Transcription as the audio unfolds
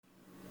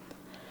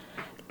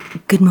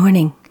Good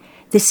morning.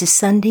 This is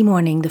Sunday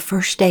morning, the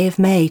first day of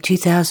May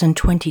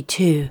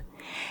 2022,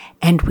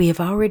 and we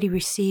have already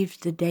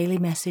received the daily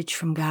message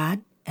from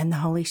God and the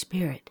Holy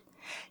Spirit.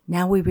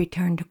 Now we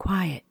return to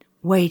quiet,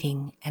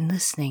 waiting and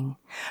listening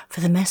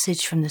for the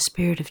message from the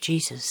Spirit of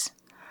Jesus,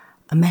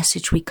 a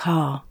message we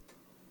call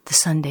the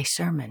Sunday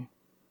Sermon.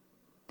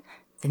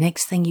 The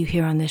next thing you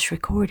hear on this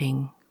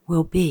recording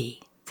will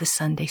be the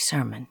Sunday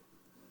Sermon.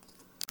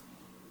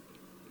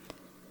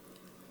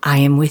 I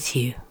am with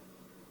you.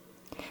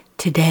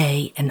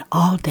 Today and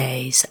all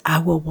days I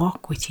will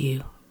walk with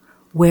you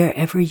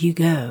wherever you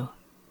go.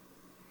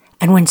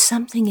 And when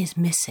something is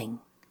missing,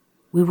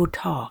 we will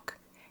talk,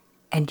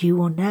 and you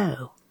will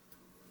know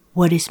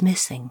what is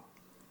missing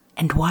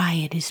and why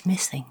it is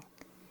missing.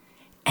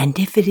 And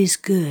if it is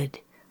good,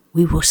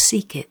 we will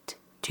seek it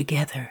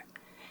together.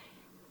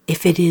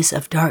 If it is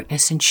of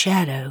darkness and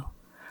shadow,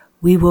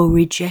 we will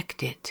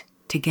reject it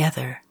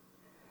together.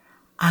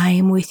 I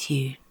am with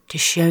you to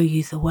show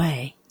you the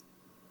way.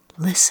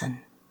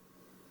 Listen.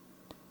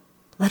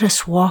 Let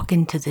us walk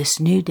into this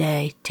new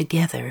day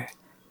together,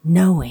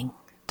 knowing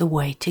the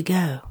way to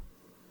go.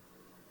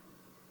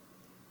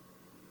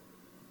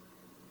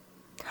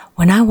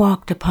 When I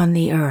walked upon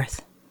the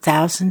earth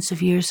thousands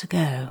of years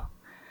ago,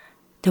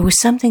 there was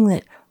something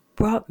that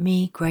brought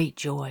me great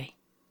joy.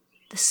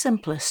 The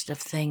simplest of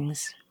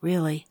things,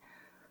 really,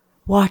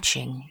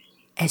 watching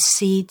as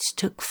seeds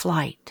took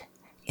flight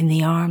in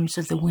the arms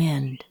of the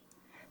wind,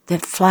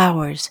 that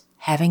flowers,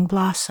 having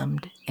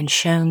blossomed and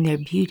shown their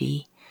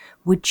beauty,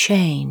 would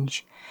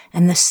change,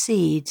 and the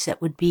seeds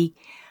that would be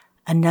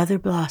another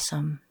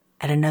blossom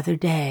at another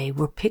day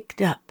were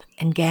picked up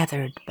and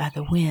gathered by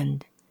the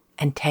wind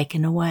and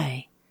taken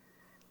away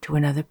to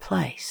another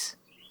place,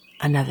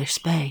 another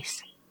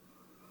space.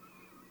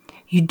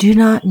 You do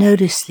not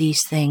notice these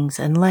things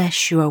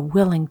unless you are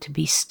willing to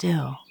be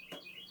still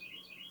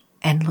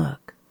and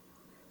look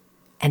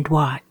and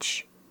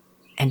watch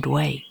and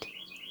wait.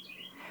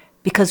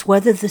 Because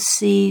whether the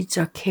seeds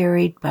are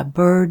carried by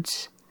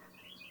birds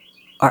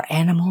or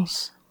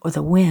animals, or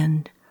the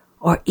wind,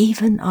 or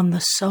even on the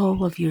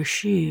sole of your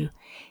shoe,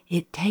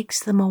 it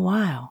takes them a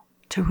while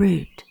to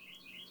root,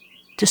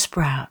 to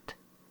sprout,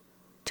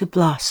 to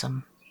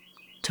blossom,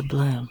 to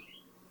bloom.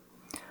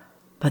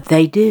 But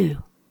they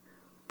do,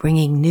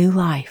 bringing new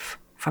life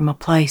from a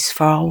place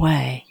far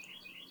away,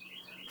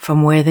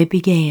 from where they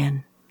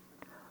began,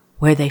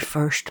 where they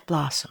first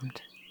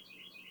blossomed.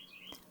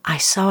 I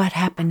saw it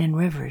happen in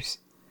rivers,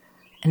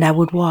 and I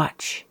would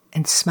watch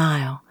and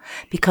smile,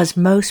 because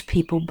most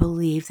people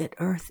believe that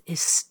earth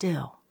is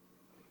still,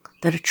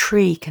 that a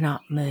tree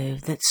cannot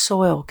move, that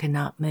soil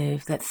cannot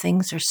move, that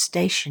things are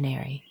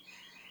stationary.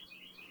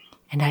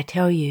 And I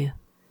tell you,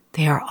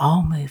 they are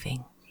all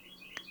moving,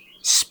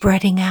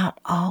 spreading out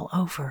all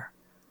over.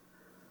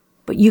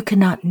 But you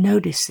cannot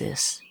notice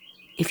this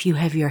if you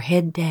have your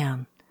head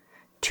down,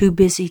 too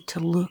busy to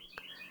look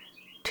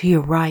to your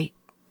right,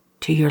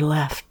 to your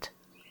left,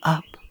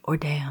 up or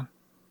down.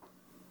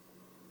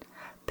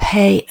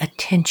 Pay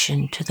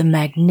attention to the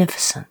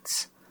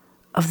magnificence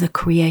of the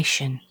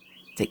creation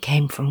that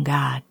came from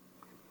God.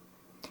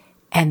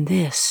 And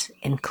this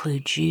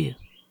includes you.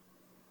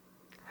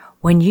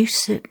 When you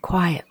sit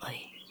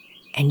quietly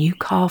and you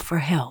call for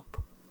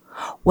help,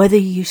 whether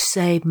you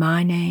say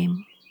my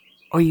name,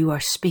 or you are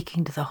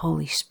speaking to the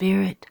Holy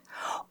Spirit,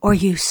 or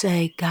you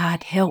say,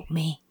 God, help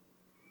me,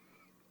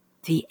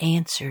 the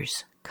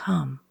answers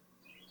come.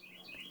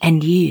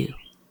 And you,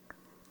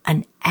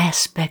 an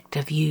aspect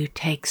of you,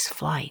 takes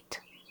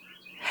flight.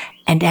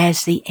 And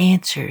as the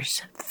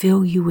answers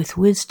fill you with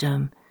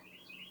wisdom,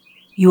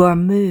 you are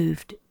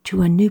moved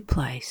to a new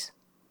place,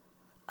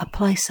 a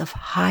place of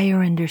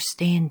higher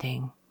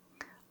understanding,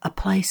 a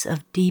place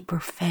of deeper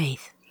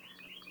faith,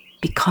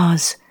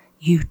 because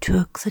you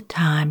took the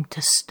time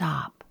to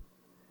stop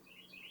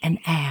and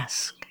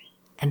ask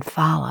and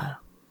follow.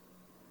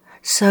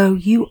 So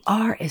you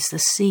are as the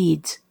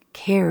seeds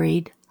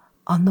carried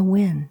on the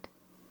wind.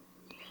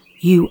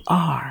 You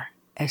are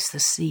as the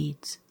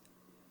seeds.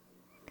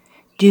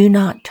 Do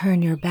not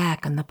turn your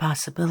back on the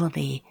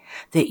possibility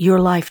that your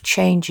life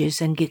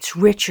changes and gets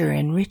richer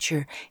and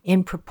richer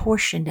in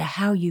proportion to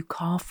how you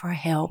call for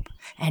help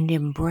and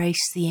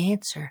embrace the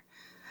answer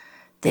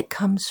that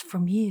comes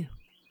from you,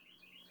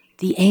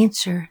 the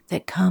answer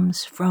that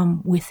comes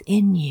from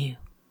within you,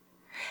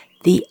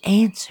 the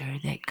answer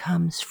that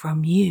comes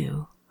from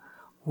you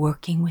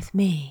working with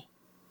me,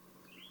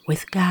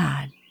 with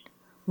God,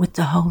 with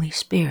the Holy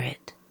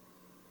Spirit,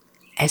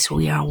 as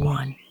we are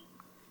one.